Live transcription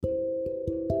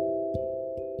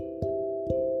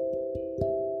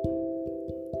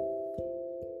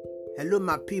Hello,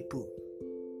 my people.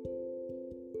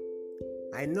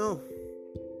 I know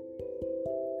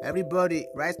everybody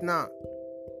right now,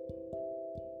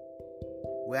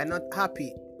 we are not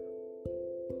happy.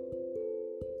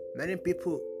 Many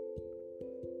people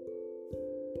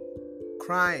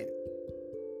crying.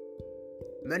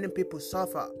 Many people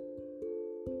suffer.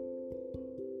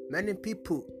 Many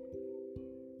people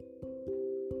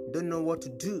don't know what to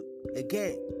do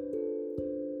again.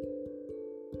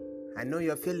 I know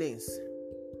your feelings.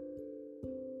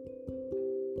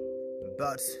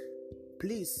 But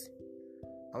please,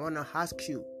 I want to ask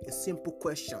you a simple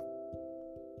question.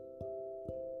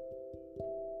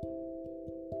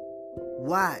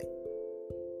 Why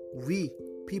we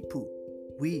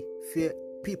fear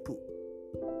people?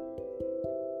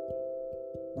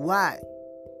 Why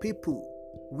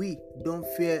we don't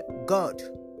fear God?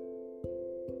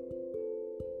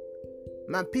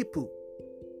 My people,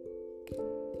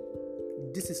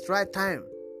 this is right time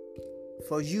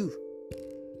for you,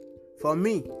 for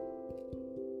me,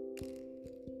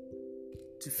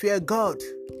 to fear God.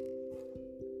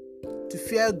 To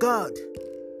fear God.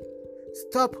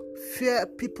 Stop fear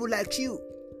people like you.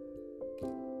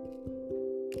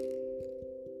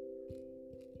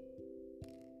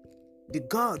 The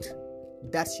God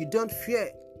that you don't fear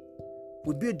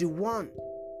will be the one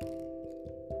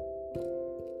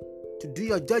to do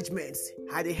your judgments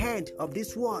at the end of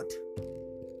this world.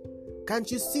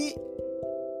 Can't you see?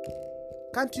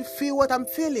 Can't you feel what I'm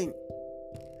feeling?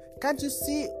 Can't you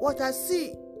see what I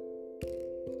see?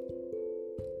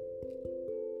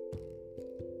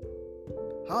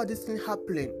 How this thing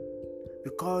happening?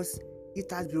 Because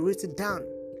it has been written down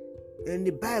in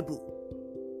the Bible.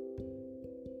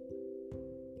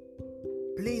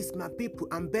 Please, my people,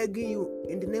 I'm begging you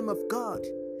in the name of God,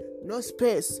 no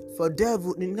space for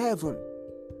devil in heaven.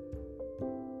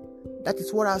 That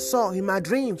is what I saw in my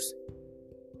dreams.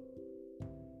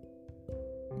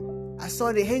 I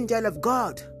saw the angel of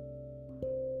God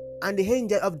and the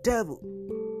angel of devil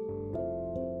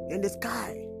in the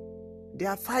sky. They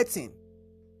are fighting.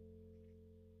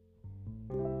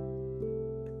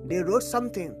 They wrote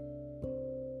something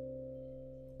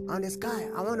on the sky.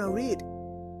 I want to read.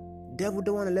 Devil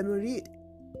don't want to let me read.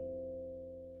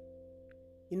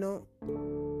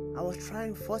 I was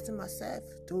trying, forcing myself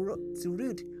to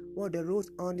read what they wrote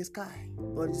on the sky,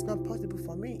 but it's not possible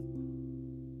for me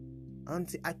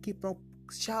until I keep on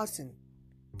shouting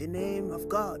the name of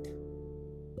God.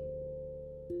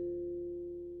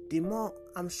 The more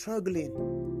I'm struggling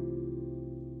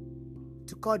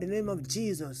to call the name of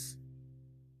Jesus,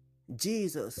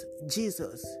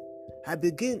 I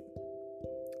begin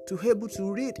to be able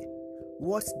to read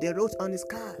what they wrote on the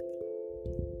sky.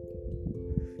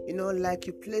 Like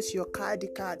you place your card, you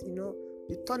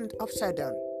turn it upside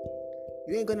down.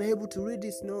 You ain't gonna be able to read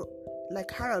this,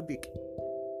 like Arabic.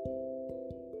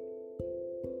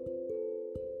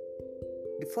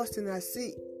 The first thing I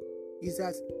see is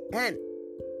that N.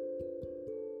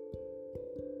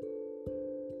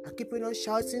 I keep on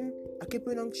shouting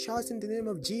the name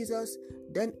of Jesus.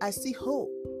 Then I see hope.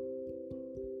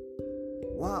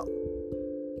 Wow.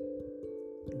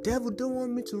 Devil don't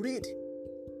want me to read.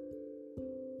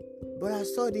 But I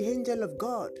saw the angel of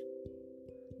God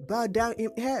bow down his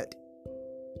head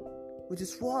with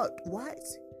his sword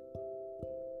white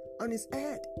on his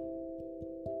head.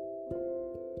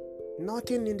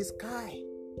 Nothing in the sky.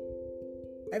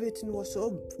 Everything was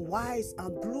so white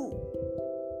and blue.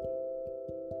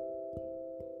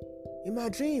 In my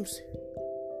dreams,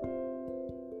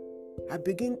 I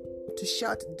begin to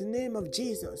shout the name of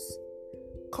Jesus.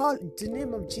 Call the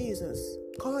name of Jesus.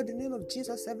 Call the name of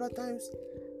Jesus several times.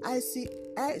 I see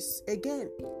S again.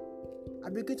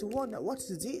 I begin to wonder, what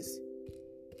is this?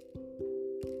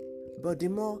 But the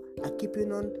more I keep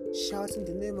on shouting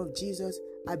the name of Jesus,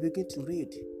 I begin to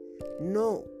read.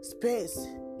 No space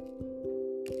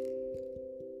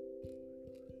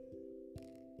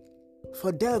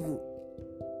for devil.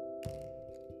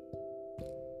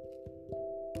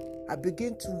 I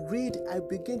begin to read.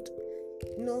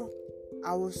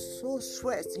 I was so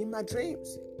stressed in my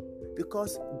dreams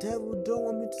because devil don't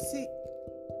want me to see.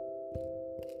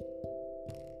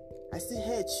 I see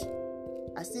H,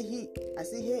 I see he, I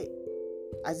see A,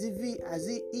 I see V, I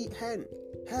see E,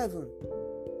 heaven.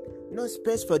 No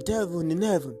space for devil in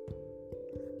heaven.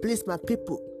 Please, my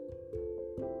people,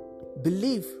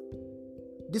 believe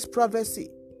this prophecy.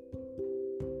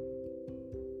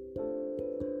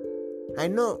 I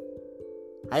know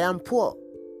I am poor.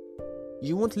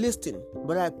 You won't listen,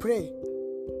 but I pray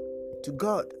to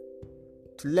God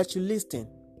to let you listen.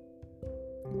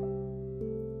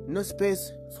 No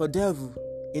space for devil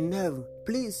in heaven.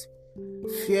 Please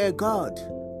fear God.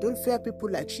 Don't fear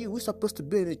people like you. We're supposed to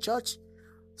be in the church.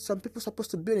 Some people are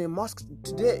supposed to be in a mosque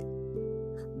today.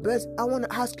 But I want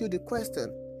to ask you the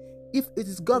question. If it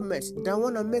is government that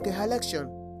want to make an election,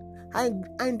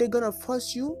 aren't they going to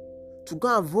force you to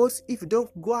go and vote if you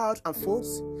don't go out and vote?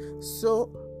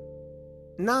 So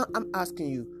now I'm asking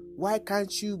you, why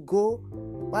can't you go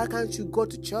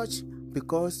to church?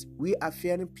 Because we are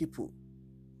fearing people.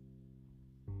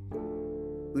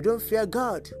 We don't fear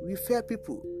God, we fear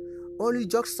people. Only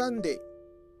just Sunday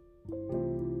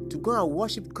to go and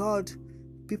worship God,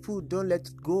 people don't let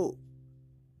go.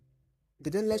 They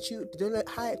don't let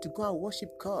hire to go and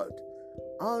worship God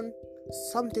on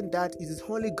something that is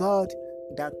only God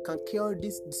that can cure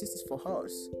these diseases for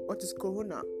us. What is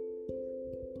corona?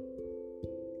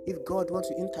 If God wants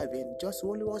to intervene, just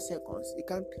only 1 second, He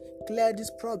can clear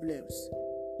these problems.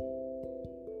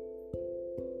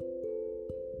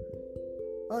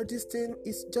 All this thing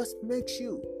is just makes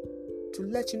you to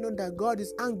let you know that God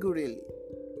is angry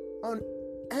on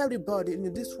everybody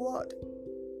in this world.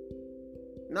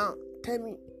 Now, tell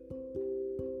me,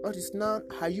 what is now?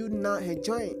 Are you now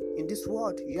enjoying in this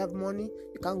world? You have money,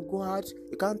 you can't go out,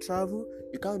 you can't travel,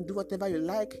 you can't do whatever you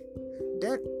like.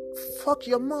 Then fuck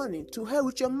your money. To hell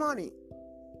with your money.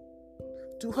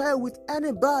 To hell with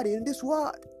anybody in this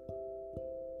world.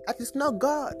 That is not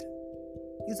God.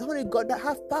 It's only God that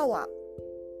has power.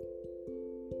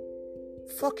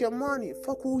 Fuck your money.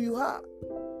 Fuck who you are.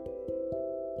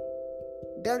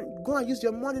 Then go and use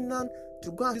your money now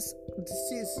to go and this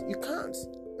disease. You can't.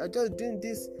 You're just doing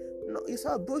this. No, it's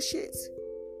all bullshit.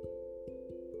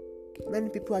 Many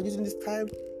people are using this time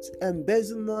to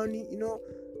embezzle money,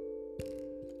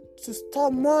 to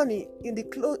store money in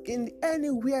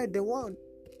anywhere they want.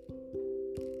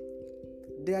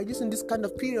 They are using this kind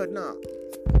of period now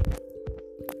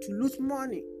to lose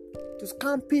money, to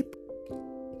scam people,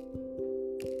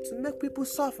 to make people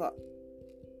suffer.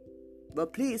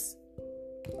 But please,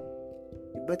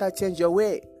 you better change your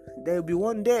way. There will be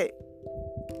one day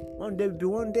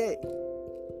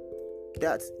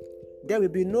that there will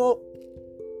be no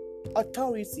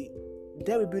authority,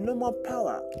 there will be no more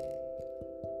power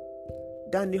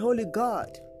than the Holy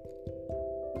God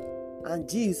and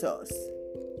Jesus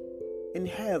in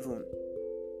heaven.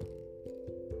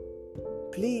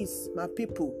 Please, my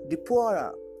people, the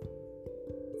poorer,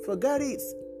 forget it.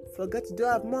 Forget you don't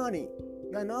have money.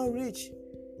 You are not rich.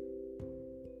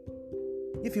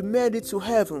 If you made it to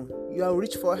heaven, you are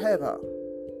rich forever.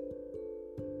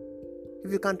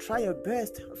 If you can try your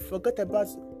best, forget about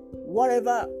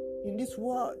whatever in this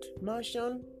world.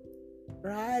 Mansion,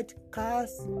 ride,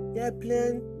 cars,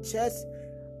 airplane, jets,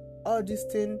 all these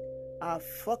things are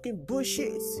fucking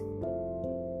bullshit.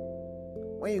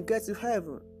 When you get to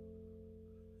heaven,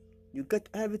 you get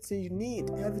everything you need,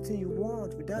 everything you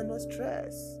want without no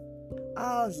stress.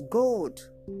 House, gold,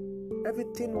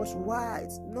 everything was white,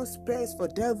 no space for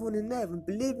devil in heaven.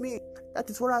 Believe me, that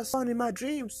is what I saw in my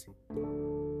dreams.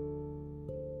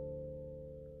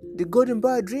 The golden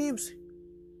boy dreams.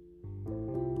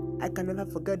 I can never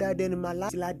forget that day in my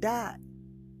life till I die.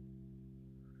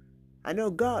 I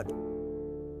know God.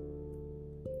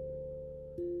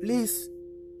 Please,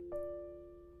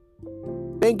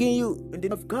 begging you in the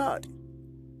name of God,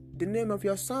 the name of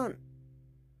your Son,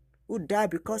 who died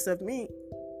because of me.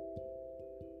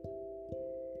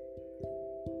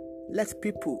 Let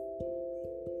people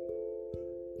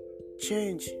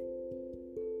change.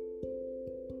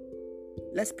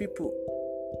 Let people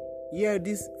hear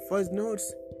these voice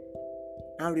notes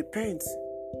and repent.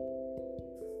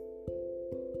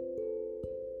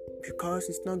 Because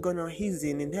it's not gonna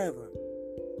easy in heaven.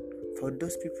 For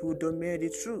those people who don't make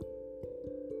it through,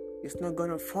 it's not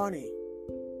gonna funny.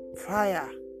 Fire.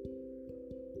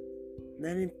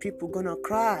 Many people gonna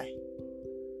cry.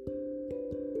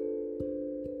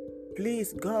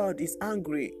 Please, God is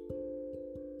angry.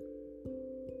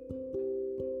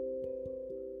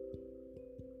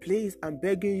 Please, I'm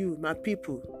begging you, my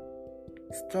people,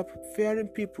 stop fearing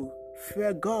people.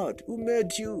 Fear God who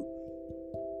made you.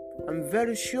 I'm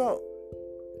very sure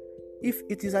if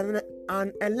it is an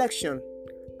election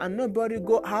and nobody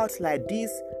go out like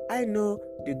this, I know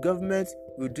the government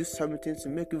will do something to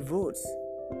make you vote.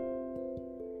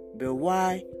 But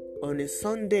why on a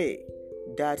Sunday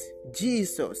that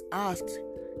Jesus asked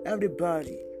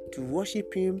everybody to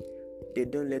worship Him, they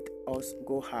don't let us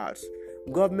go out?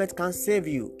 Government can't save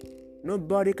you.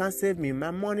 Nobody can save me.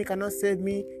 My money cannot save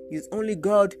me. It's only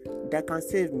God that can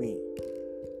save me.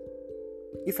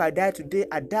 If I die today,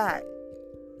 I die.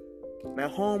 My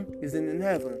home is in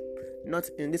heaven, not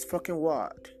in this fucking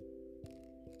world.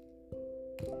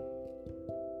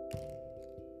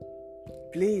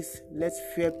 Please, let's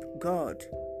fear God.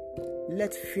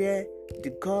 Let's fear the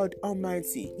God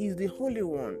Almighty. He's the Holy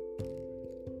One.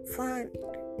 Fine,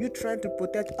 you trying to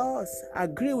protect us. I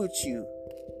agree with you.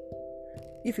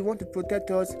 If you want to protect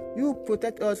us, you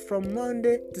protect us from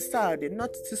Monday to Saturday,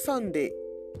 not to Sunday.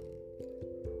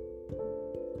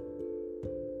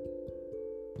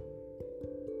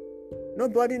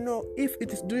 Nobody knows if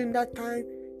it is during that time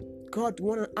God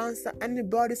want to answer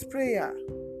anybody's prayer.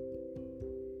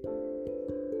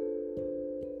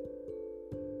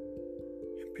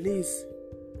 Please,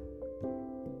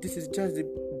 this is just the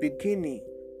beginning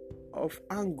of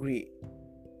angry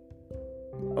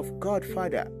of God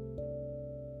Father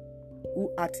who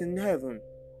art in heaven.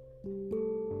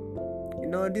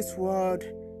 This world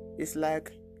is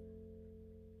like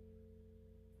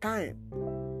time.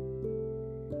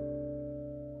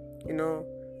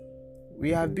 We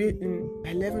have been in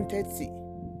 11:30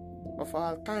 of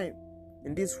our time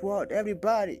in this world.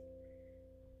 Everybody,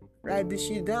 write this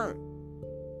shit down.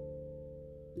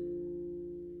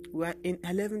 We are in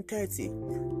 11:30.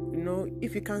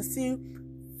 If you can see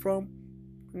from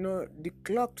the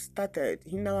clock started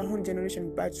in our own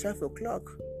generation by 12 o'clock.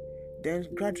 Then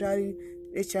gradually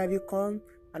HIV come,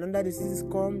 another disease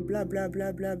come, blah blah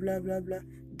blah blah blah blah blah.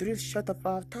 This short of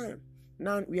our time.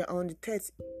 Now we are on the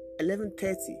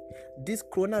 11:30. This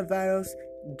coronavirus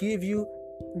give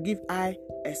I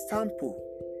a sample.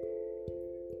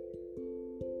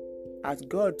 As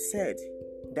God said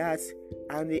that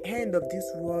at the end of this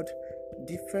world,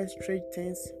 different strange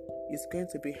things is going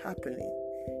to be happening.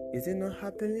 Is it not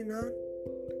happening now?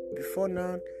 Before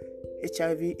now,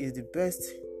 HIV is the best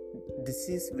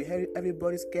disease we have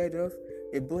everybody scared of.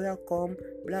 Ebola come,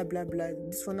 blah blah blah.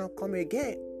 This one now come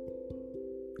again.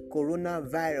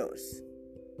 Coronavirus.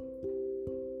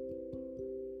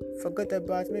 Forget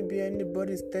about maybe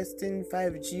anybody's testing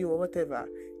 5G or whatever.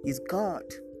 It's God.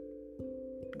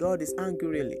 God is angry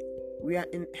really. We are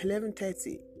in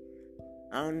 11:30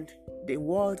 and the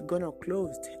world gonna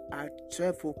close at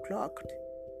 12 o'clock.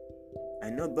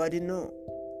 And nobody know.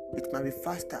 It might be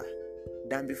faster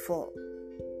than before.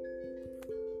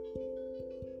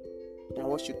 Now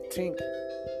what you think?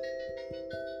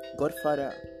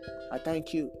 Godfather, I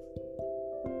thank you.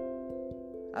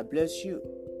 I bless you.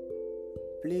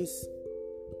 Please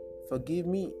forgive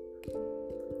me.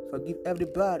 Forgive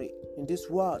everybody in this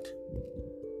world.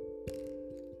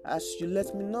 As you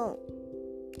let me know,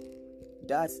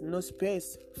 there's no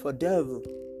space for devil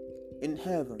in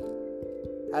heaven.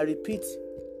 I repeat,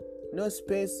 no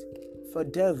space for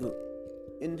devil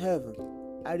in heaven.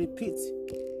 I repeat,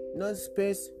 no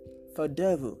space for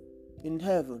devil in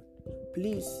heaven.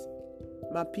 Please,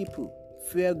 my people,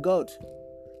 fear God.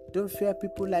 Don't fear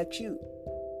people like you.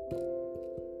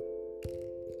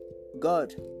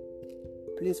 God,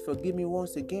 please forgive me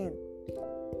once again.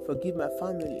 Forgive my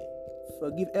family.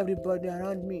 Forgive everybody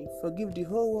around me. Forgive the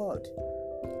whole world.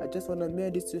 I just want to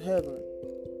make it to heaven.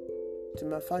 To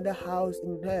my Father's house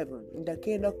in heaven. In the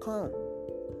kingdom come.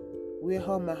 Where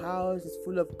all my house is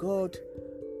full of gold.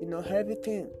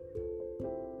 Everything.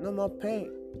 No more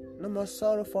pain. No more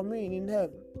sorrow for me in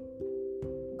heaven.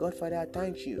 God, Father, I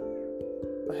thank you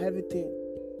for everything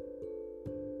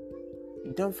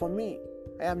you done for me.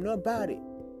 I am nobody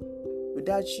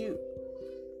without you.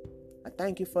 I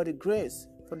thank you for the grace,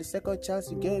 for the second chance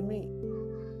you gave me,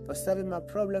 for solving my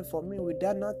problem for me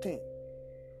without nothing.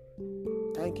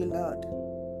 Thank you, Lord.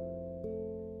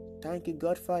 Thank you,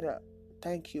 Godfather.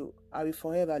 Thank you. I will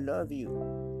forever love you,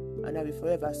 and I will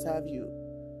forever serve you.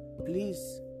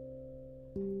 Please,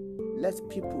 let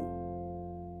people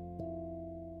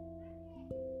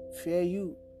fear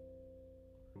you.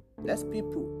 Let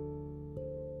people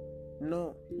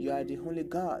know you are the only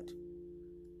God,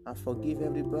 and forgive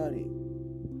everybody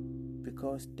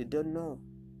because they don't know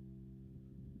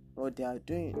what they are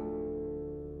doing.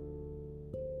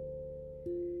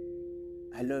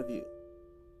 I love you.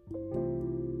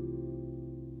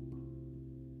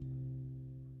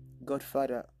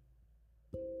 Godfather,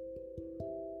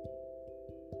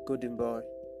 golden boy.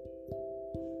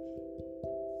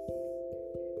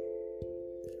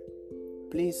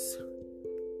 Please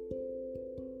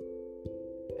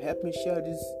help me share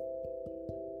this.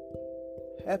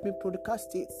 Help me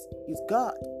broadcast it. It's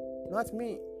God, not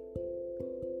me.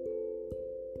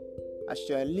 As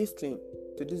you are listening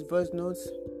to these voice notes,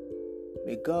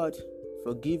 may God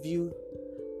forgive you,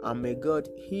 and may God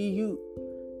heal you,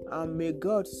 and may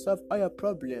God solve all your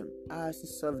problems as He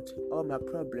solved all my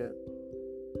problems.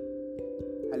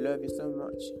 I love you so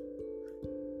much.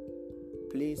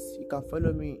 Please, you can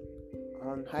follow me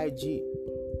on IG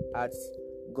at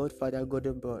Godfather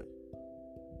Golden Boy.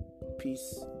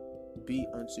 Peace. be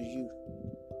unto you.